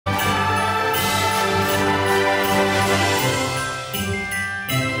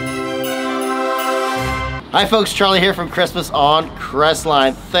Hi folks, Charlie here from Christmas on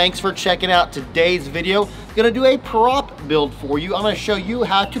Crestline. Thanks for checking out today's video. I'm gonna do a prop build for you. I'm gonna show you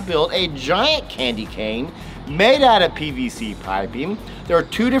how to build a giant candy cane made out of PVC piping. There are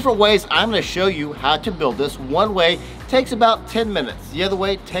two different ways I'm gonna show you how to build this. One way takes about 10 minutes. The other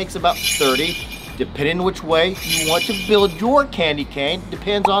way takes about 30. Depending on which way you want to build your candy cane,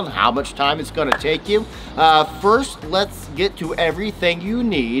 depends on how much time it's gonna take you. First, let's get to everything you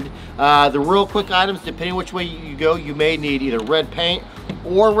need. The real quick items, depending which way you go, you may need either red paint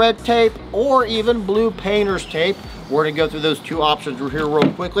or red tape or even blue painter's tape. We're gonna go through those two options here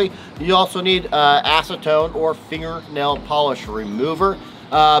real quickly. You also need acetone or fingernail polish remover.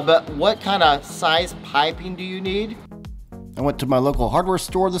 But what kind of size piping do you need? I went to my local hardware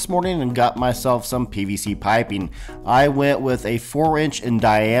store this morning and got myself some PVC piping. I went with a 4-inch in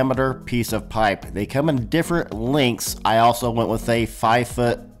diameter piece of pipe. They come in different lengths. I also went with a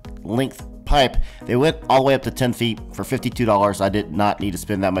 5-foot length pipe. They went all the way up to 10 feet for $52. I did not need to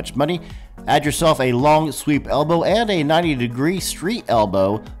spend that much money. Add yourself a long sweep elbow and a 90-degree street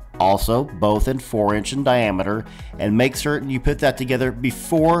elbow, also both in 4-inch in diameter, and make certain you put that together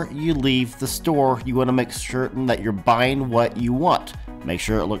before you leave the store. You want to make certain that you're buying what you want. Make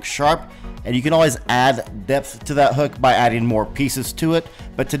sure it looks sharp, and you can always add depth to that hook by adding more pieces to it,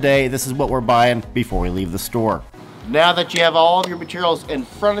 but today this is what we're buying before we leave the store. Now that you have all of your materials in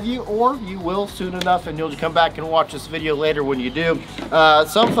front of you, or you will soon enough, and you'll come back and watch this video later when you do,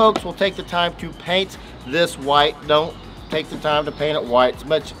 some folks will take the time to paint this white. Don't take the time to paint it white. It's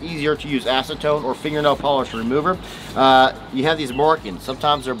much easier to use acetone or fingernail polish remover. You have these markings.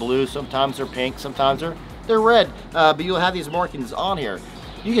 Sometimes they're blue, sometimes they're pink, sometimes they're red, but you'll have these markings on here.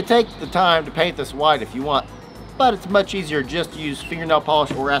 You can take the time to paint this white if you want, but it's much easier just to use fingernail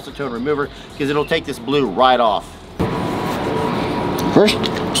polish or acetone remover because it'll take this blue right off. First,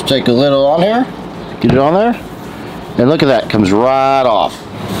 just take a little on here, get it on there, and look at that, comes right off.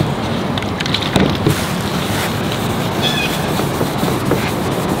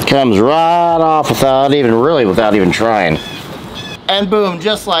 Comes right off without even trying. And boom,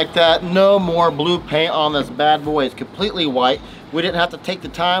 just like that, no more blue paint on this bad boy. It's completely white. We didn't have to take the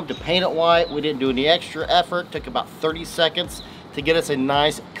time to paint it white. We didn't do any extra effort. It took about 30 seconds to get us a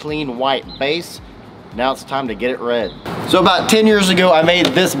nice clean white base. Now it's time to get it red. So about 10 years ago, I made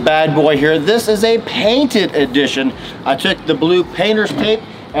this bad boy here. This is a painted edition. I took the blue painter's tape,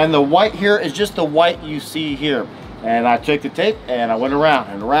 and the white here is just the white you see here. And I took the tape and I went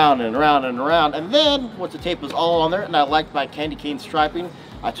around and around and around and around. And then once the tape was all on there and I liked my candy cane striping,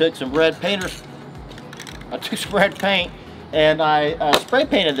 I took some red paint and I spray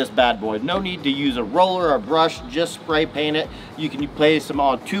painted this bad boy. No need to use a roller or a brush, just spray paint it. You can place them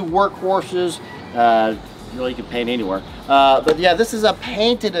on two workhorses. Really, you can paint anywhere. But yeah, this is a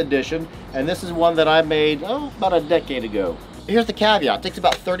painted edition, and this is one that I made about a decade ago. Here's the caveat. It takes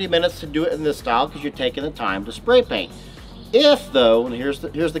about 30 minutes to do it in this style because you're taking the time to spray paint. If though, and here's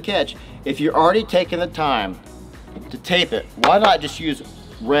the catch, if you're already taking the time to tape it, why not just use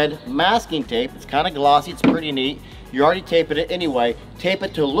red masking tape? It's kind of glossy, it's pretty neat. You're already taping it anyway. Tape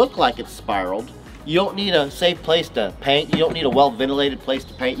it to look like it's spiraled. You don't need a safe place to paint. You don't need a well-ventilated place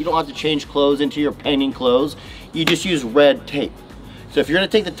to paint. You don't have to change clothes into your painting clothes. You just use red tape. So if you're going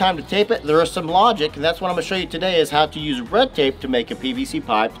to take the time to tape it, there is some logic, and that's what I'm going to show you today, is how to use red tape to make a PVC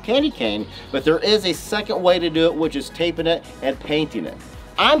piped candy cane. But there is a second way to do it, which is taping it and painting it.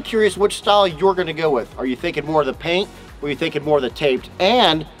 I'm curious which style you're going to go with. Are you thinking more of the paint, or are you thinking more of the taped?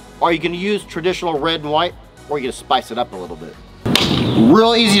 And are you going to use traditional red and white, or are you going to spice it up a little bit?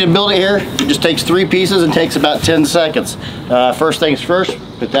 Real easy to build it here. It just takes 3 pieces and takes about 10 seconds. First things first,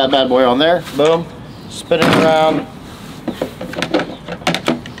 put that bad boy on there. Boom. Spin it around.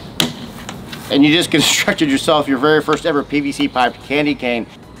 And you just constructed yourself your very first ever PVC piped candy cane.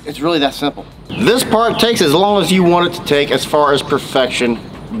 It's really that simple. This part takes as long as you want it to take as far as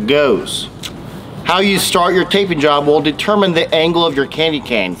perfection goes. How you start your taping job will determine the angle of your candy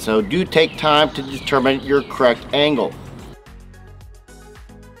cane, so do take time to determine your correct angle.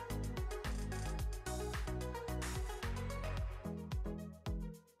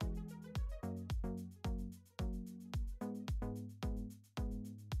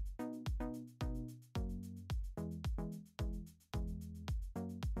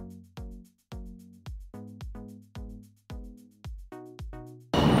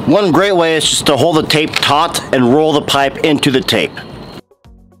 One great way is just to hold the tape taut and roll the pipe into the tape.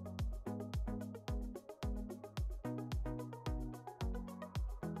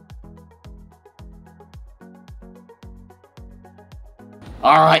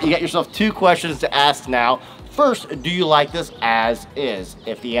 All right, you got yourself 2 questions to ask now. First, do you like this as is?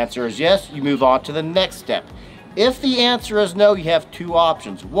 If the answer is yes, you move on to the next step. If the answer is no, you have two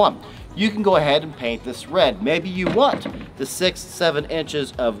options. One, you can go ahead and paint this red. Maybe you want the 6-7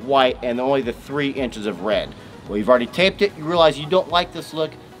 inches of white and only the 3 inches of red. Well, you've already taped it, you realize you don't like this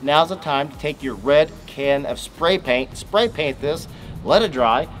look. Now's the time to take your red can of spray paint this, let it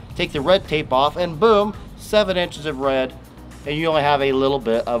dry, take the red tape off, and boom, 7 inches of red, and you only have a little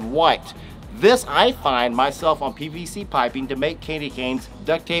bit of white. This, I find myself on PVC piping to make candy canes,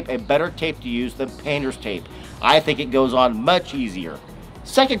 duct tape a better tape to use than painter's tape. I think it goes on much easier.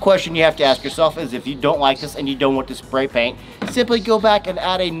 Second question you have to ask yourself is, if you don't like this and you don't want to spray paint, simply go back and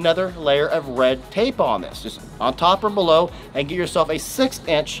add another layer of red tape on this, just on top or below, and get yourself a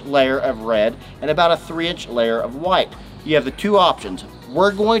 6-inch layer of red and about a 3-inch layer of white. You have the two options.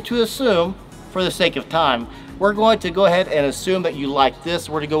 We're going to assume, for the sake of time, we're going to go ahead and assume that you like this.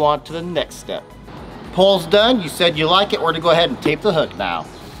 We're to go on to the next step. Pole's done. You said you like it. We're to go ahead and tape the hook now.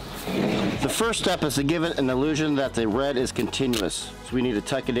 The first step is to give it an illusion that the red is continuous. So we need to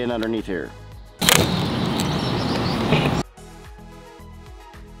tuck it in underneath here.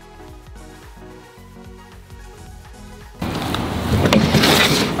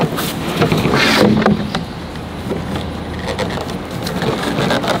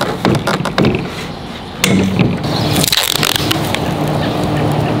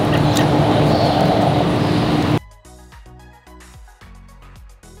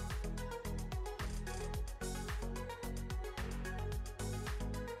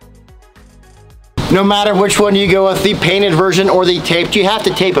 No matter which one you go with, the painted version or the taped, you have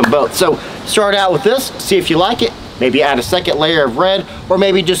to tape them both. So start out with this, see if you like it, maybe add a second layer of red, or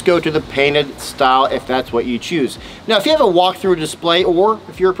maybe just go to the painted style if that's what you choose. Now, if you have a walkthrough display, or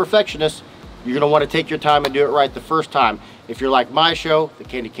if you're a perfectionist, you're gonna wanna take your time and do it right the first time. If you're like my show, the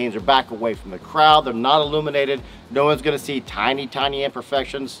candy canes are back away from the crowd, they're not illuminated, no one's gonna see tiny, tiny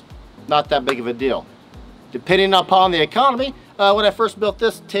imperfections, not that big of a deal. Depending upon the economy, when I first built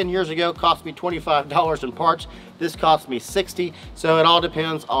this 10 years ago, it cost me $25 in parts. This cost me $60, so it all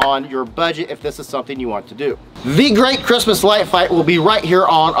depends on your budget if this is something you want to do. The Great Christmas Light Fight will be right here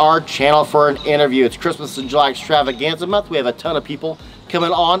on our channel for an interview. It's Christmas in July Extravaganza month. We have a ton of people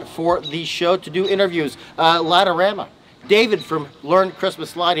coming on for the show to do interviews. Lightorama, David from Learn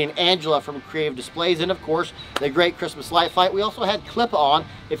Christmas Lighting, Angela from Creative Displays, and of course, the Great Christmas Light Fight. We also had Clip On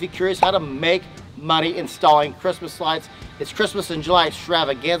if you're curious how to make money installing Christmas lights. It's Christmas in July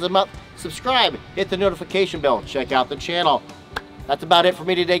Extravaganza month. Subscribe, hit the notification bell, check out the channel. That's about it for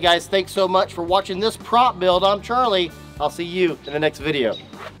me today, guys. Thanks so much for watching this prop build. I'm Charlie. I'll see you in the next video.